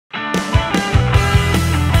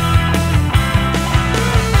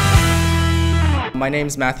My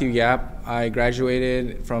name's Matthew Yap. I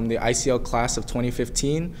graduated from the ICL class of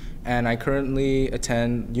 2015, and I currently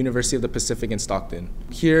attend University of the Pacific in Stockton.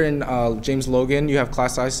 Here in James Logan, you have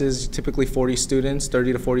class sizes, typically 40 students,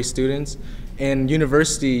 30 to 40 students. In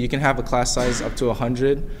university, you can have a class size up to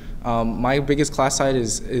 100. My biggest class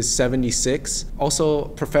size is 76. Also,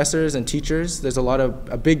 professors and teachers, there's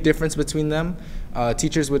a big difference between them.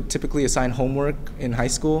 Teachers would typically assign homework in high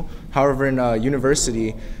school. However, in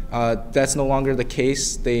university, that's no longer the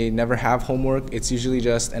case. They never have homework. It's usually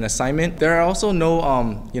just an assignment. There are also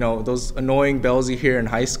no, those annoying bells you hear in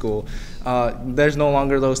high school. There's no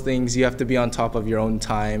longer those things. You have to be on top of your own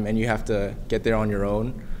time, and you have to get there on your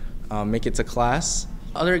own, make it to class.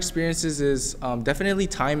 Other experiences is definitely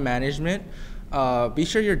time management. Be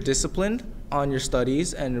sure you're disciplined on your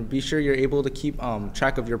studies, and be sure you're able to keep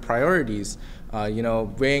track of your priorities.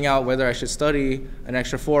 Weighing out whether I should study an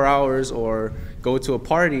extra 4 hours or go to a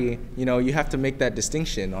party, you have to make that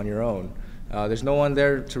distinction on your own. There's no one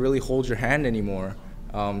there to really hold your hand anymore.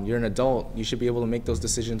 You're an adult. You should be able to make those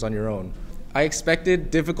decisions on your own. I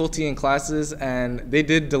expected difficulty in classes, and they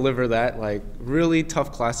did deliver that, like really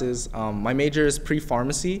tough classes. My major is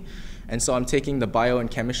pre-pharmacy, and so I'm taking the bio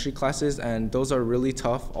and chemistry classes, and those are really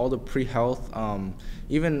tough. All the pre-health,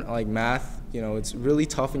 even like math, it's really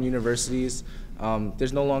tough in universities.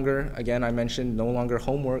 There's no longer, again, I mentioned, no longer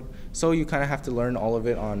homework, so you kind of have to learn all of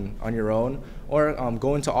it on your own, or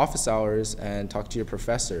go into office hours and talk to your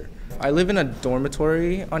professor. I live in a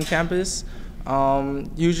dormitory on campus.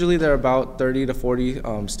 Usually there are about 30 to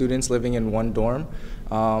 40 students living in one dorm.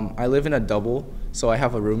 I live in a double, so I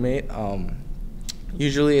have a roommate.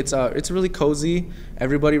 Usually it's really cozy.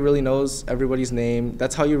 Everybody really knows everybody's name.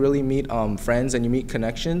 That's how you really meet friends and you meet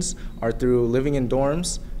connections, are through living in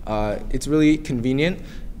dorms. It's really convenient.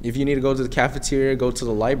 If you need to go to the cafeteria, go to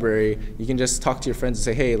the library, you can just talk to your friends and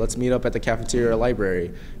say, hey, let's meet up at the cafeteria or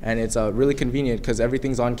library. And it's really convenient because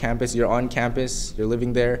everything's on campus. You're on campus, you're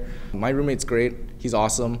living there. My roommate's great, he's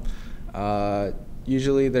awesome.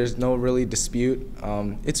 Usually there's no really dispute.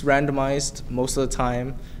 It's randomized most of the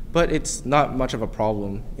time, but it's not much of a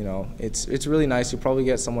problem. It's really nice. You'll probably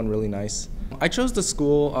get someone really nice. I chose the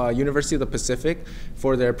school, University of the Pacific,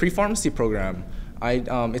 for their pre-pharmacy program.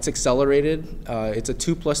 It's accelerated. It's a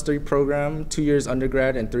 2+3 program, 2 years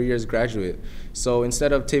undergrad and 3 years graduate. So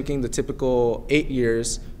instead of taking the typical 8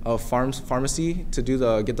 years of pharmacy to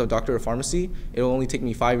get the doctorate of pharmacy, it will only take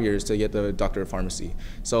me 5 years to get the doctorate of pharmacy.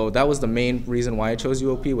 So that was the main reason why I chose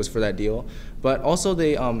UOP, was for that deal. But also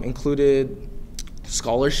they included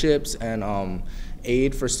scholarships and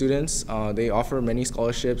aid for students. They offer many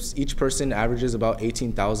scholarships. Each person averages about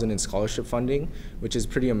 $18,000 in scholarship funding, which is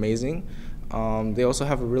pretty amazing. They also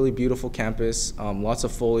have a really beautiful campus, lots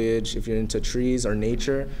of foliage. If you're into trees or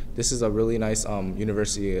nature, this is a really nice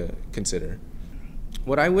university to consider.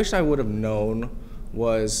 What I wish I would have known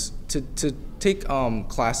was to take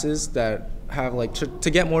classes that have to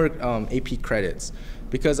get more AP credits,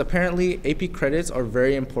 because apparently AP credits are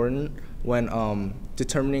very important when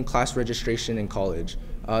determining class registration in college.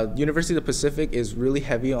 University of the Pacific is really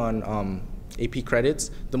heavy on AP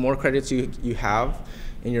credits. The more credits you have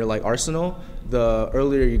in your arsenal, the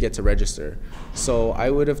earlier you get to register. So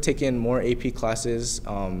I would have taken more AP classes,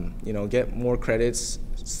 get more credits,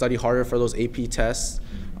 study harder for those AP tests,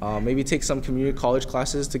 maybe take some community college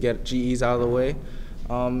classes to get GEs out of the way.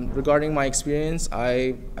 Regarding my experience,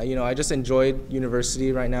 I just enjoyed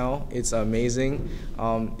university right now. It's amazing.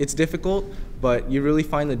 It's difficult, but you really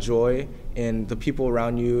find the joy in the people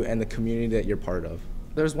around you and the community that you're part of.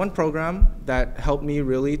 There's one program that helped me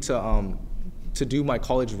really to do my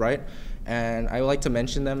college right, and I like to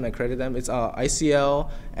mention them and credit them. It's ICL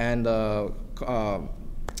and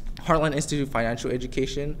Heartland Institute of Financial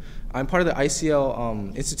Education. I'm part of the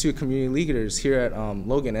ICL Institute of Community Leaders here at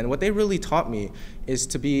Logan, and what they really taught me is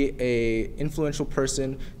to be an influential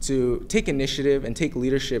person, to take initiative and take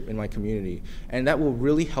leadership in my community, and that will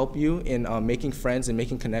really help you in making friends and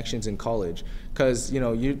making connections in college. Because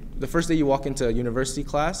the first day you walk into university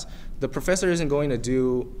class, the professor isn't going to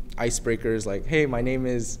do icebreakers like, hey, my name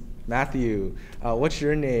is Matthew, what's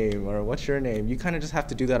your name, or what's your name? You kind of just have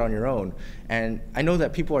to do that on your own. And I know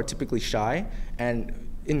that people are typically shy, and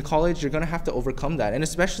in college you're going to have to overcome that, and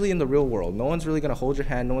especially in the real world. No one's really going to hold your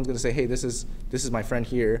hand. No one's going to say, hey, this is my friend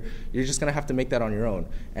here. You're just going to have to make that on your own.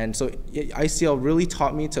 And so ICL really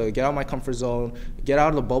taught me to get out of my comfort zone, get out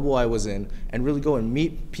of the bubble I was in, and really go and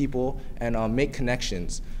meet people and make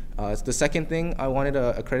connections. The second thing I wanted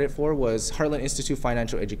a credit for was Heartland Institute of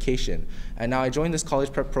Financial Education. And now I joined this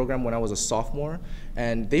college prep program when I was a sophomore,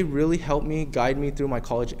 and they really helped me, guide me through my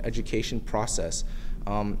college education process.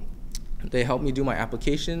 They helped me do my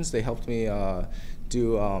applications. They helped me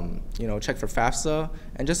do, check for FAFSA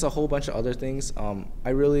and just a whole bunch of other things. I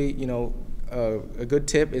really, a good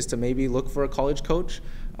tip is to maybe look for a college coach,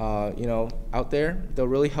 out there. They'll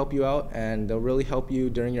really help you out, and they'll really help you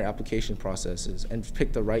during your application processes and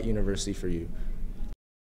pick the right university for you.